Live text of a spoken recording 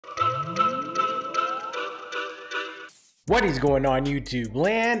What is going on YouTube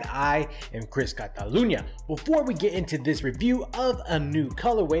land? I am Chris Catalunya. Before we get into this review of a new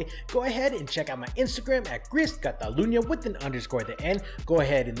colorway, go ahead and check out my Instagram at Chris Catalunya with an underscore at the end. Go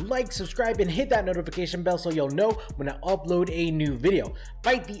ahead and like, subscribe, and hit that notification bell so you'll know when I upload a new video.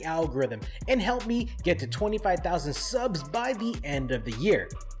 Fight the algorithm and help me get to 25,000 subs by the end of the year.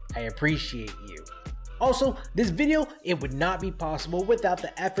 I appreciate you. Also, this video, it would not be possible without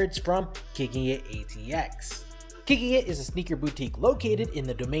the efforts from Kicking It ATX. Kicking It is a sneaker boutique located in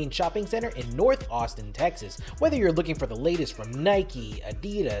the Domain Shopping Center in North Austin, Texas. Whether you're looking for the latest from Nike,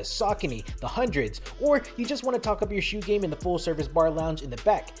 Adidas, Saucony, the hundreds, or you just want to talk up your shoe game in the full service bar lounge in the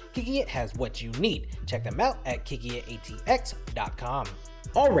back, Kicking It has what you need. Check them out at kickingItATX.com.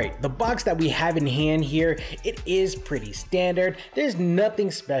 Alright, the box that we have in hand here, it is pretty standard. There's nothing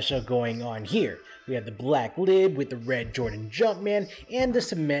special going on here. We have the black lid with the red Jordan Jumpman and the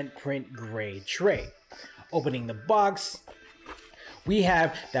cement print gray tray. Opening the box, we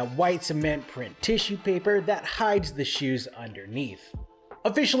have that white cement print tissue paper that hides the shoes underneath.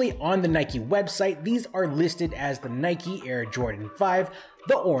 Officially on the Nike website, these are listed as the Nike Air Jordan 5,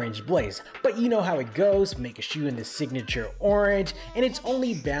 the Orange Blaze. But you know how it goes, make a shoe in the signature orange, and it's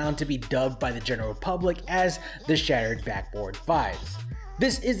only bound to be dubbed by the general public as the Shattered Backboard 5s.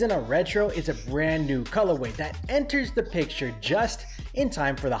 This isn't a retro, it's a brand new colorway that enters the picture just in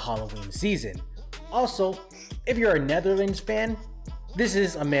time for the Halloween season. Also, if you're a Netherlands fan, this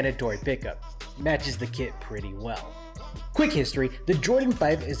is a mandatory pickup. Matches the kit pretty well. Quick history, the Jordan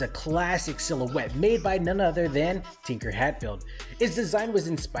 5 is a classic silhouette made by none other than Tinker Hatfield. Its design was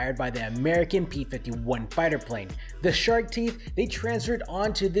inspired by the American P-51 fighter plane. The shark teeth, they transferred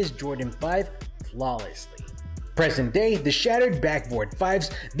onto this Jordan 5 flawlessly. Present day, the Shattered Backboard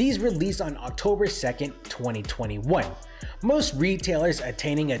 5s, these released on October 2nd, 2021. Most retailers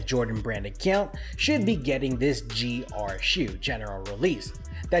attaining a Jordan brand account should be getting this GR shoe, general release.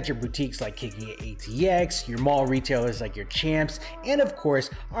 That's your boutiques like Kicking It ATX, your mall retailers like your Champs, and of course,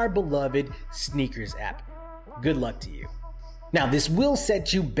 our beloved Sneakers app. Good luck to you. Now, this will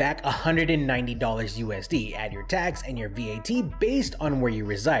set you back $190 USD, add your tax and your VAT based on where you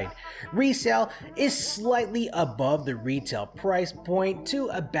reside. Resale is slightly above the retail price point to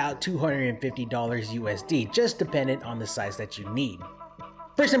about $250 USD, just dependent on the size that you need.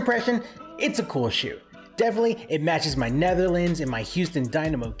 First impression, it's a cool shoe. Definitely, it matches my Netherlands and my Houston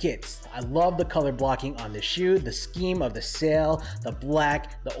Dynamo kits. I love the color blocking on the shoe, the scheme of the sail, the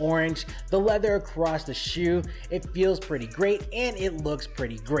black, the orange, the leather across the shoe. It feels pretty great and it looks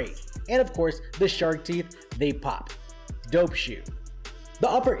pretty great. And of course, the shark teeth, they pop. Dope shoe. The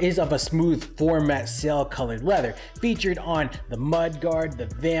upper is of a smooth format sail colored leather, featured on the mudguard,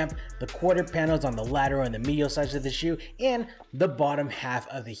 the vamp, the quarter panels on the lateral and the medial sides of the shoe, and the bottom half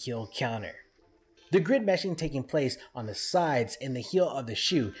of the heel counter. The grid meshing taking place on the sides and the heel of the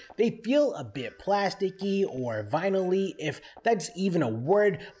shoe, they feel a bit plasticky or vinyl-y, if that's even a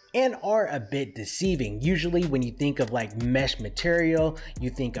word, and are a bit deceiving. Usually when you think of like mesh material, you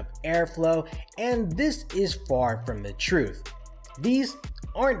think of airflow, and this is far from the truth. These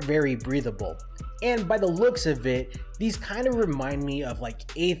aren't very breathable, and by the looks of it, these kind of remind me of like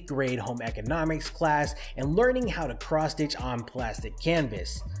 8th grade home economics class and learning how to cross stitch on plastic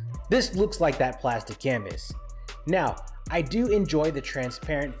canvas. This looks like that plastic canvas. Now, I do enjoy the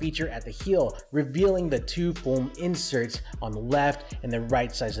transparent feature at the heel, revealing the two foam inserts on the left and the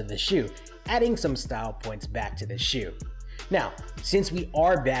right sides of the shoe, adding some style points back to the shoe. Now, since we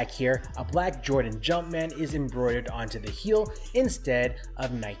are back here, a black Jordan Jumpman is embroidered onto the heel instead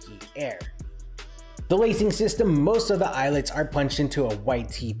of Nike Air. The lacing system, most of the eyelets are punched into a white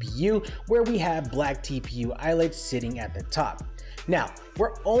TPU, where we have black TPU eyelets sitting at the top. Now,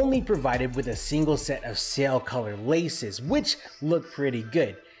 we're only provided with a single set of sail color laces, which look pretty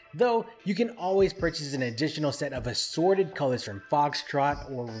good, though you can always purchase an additional set of assorted colors from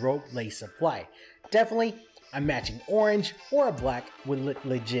Foxtrot or Rope Lace Supply. Definitely, a matching orange or a black would look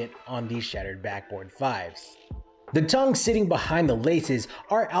legit on these Shattered Backboard 5s. The tongues sitting behind the laces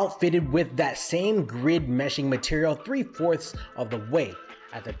are outfitted with that same grid meshing material 3/4 of the way.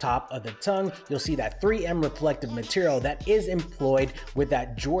 At the top of the tongue, you'll see that 3M reflective material that is employed with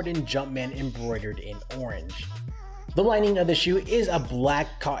that Jordan Jumpman embroidered in orange. The lining of the shoe is a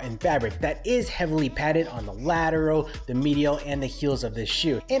black cotton fabric that is heavily padded on the lateral, the medial, and the heels of the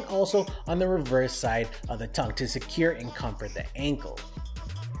shoe, and also on the reverse side of the tongue to secure and comfort the ankle.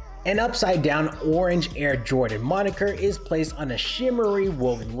 An upside down orange Air Jordan moniker is placed on a shimmery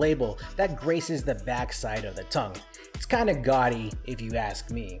woven label that graces the back side of the tongue. It's kinda gaudy if you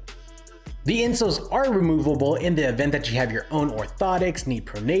ask me. The insoles are removable in the event that you have your own orthotics, need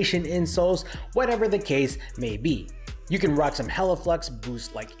pronation insoles, whatever the case may be. You can rock some Heliflux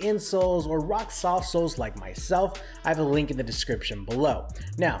boost like insoles or rock soft soles like myself. I have a link in the description below.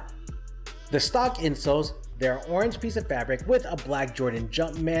 Now, the stock insoles, they're an orange piece of fabric with a black Jordan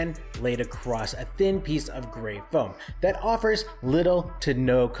Jumpman laid across a thin piece of gray foam that offers little to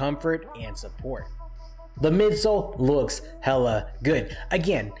no comfort and support. The midsole looks hella good.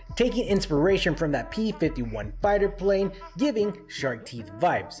 Again, taking inspiration from that P-51 fighter plane, giving shark teeth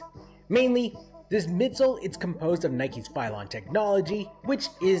vibes. Mainly, this midsole is composed of Nike's Phylon technology, which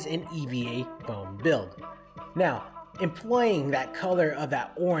is an EVA foam build. Now, employing that color of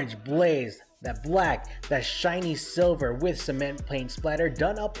that orange blaze, that black, that shiny silver with cement paint splatter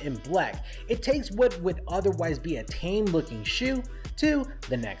done up in black, it takes what would otherwise be a tame looking shoe to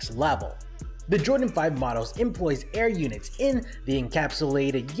the next level. The Jordan 5 models employs air units in the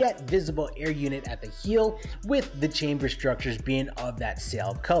encapsulated yet visible air unit at the heel, with the chamber structures being of that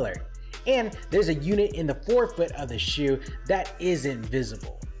sail color. And there's a unit in the forefoot of the shoe that isn't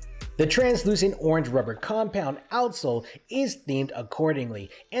visible. The translucent orange rubber compound outsole is themed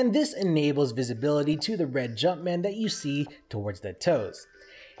accordingly, and this enables visibility to the red Jumpman that you see towards the toes.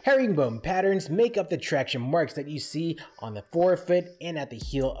 Herringbone patterns make up the traction marks that you see on the forefoot and at the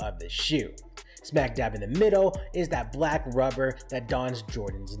heel of the shoe. Smack dab in the middle is that black rubber that dons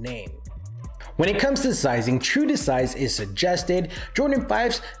Jordan's name. When it comes to sizing, true to size is suggested. Jordan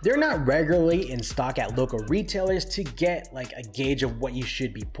 5s, they're not regularly in stock at local retailers to get like a gauge of what you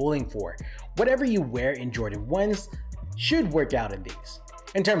should be pulling for. Whatever you wear in Jordan 1s should work out in these.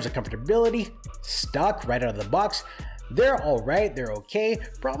 In terms of comfortability, stock right out of the box, they're alright, they're okay,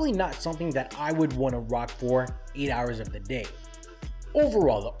 probably not something that I would want to rock for 8 hours of the day.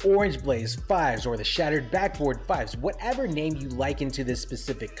 Overall, the Orange Blaze 5s or the Shattered Backboard 5s, whatever name you like into this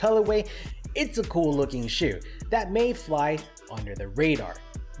specific colorway, it's a cool looking shoe that may fly under the radar.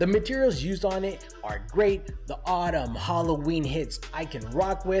 The materials used on it are great. The autumn Halloween hits I can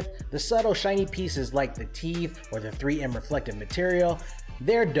rock with. The subtle shiny pieces like the teeth or the 3M reflective material,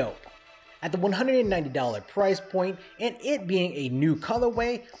 they're dope. At the $190 price point and it being a new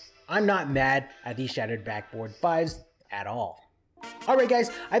colorway, I'm not mad at these Shattered Backboard 5s at all. Alright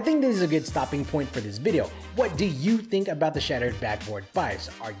guys, I think this is a good stopping point for this video. What do you think about the Shattered Backboard 5s?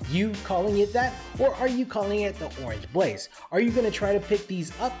 Are you calling it that, or are you calling it the Orange Blaze? Are you going to try to pick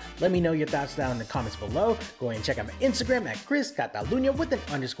these up? Let me know your thoughts down in the comments below. Go ahead and check out my Instagram at Chris Catalunya with an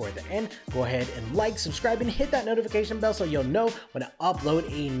underscore at the end. Go ahead and like, subscribe, and hit that notification bell so you'll know when I upload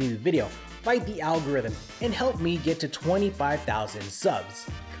a new video. Fight the algorithm and help me get to 25,000 subs.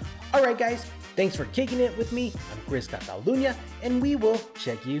 Alright guys, thanks for kicking it with me. I'm Chris Catalunya, and we will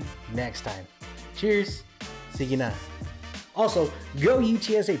check you next time. Cheers. Sige na. Also, go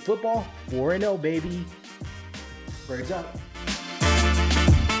UTSA football 4-0, baby. Birds up.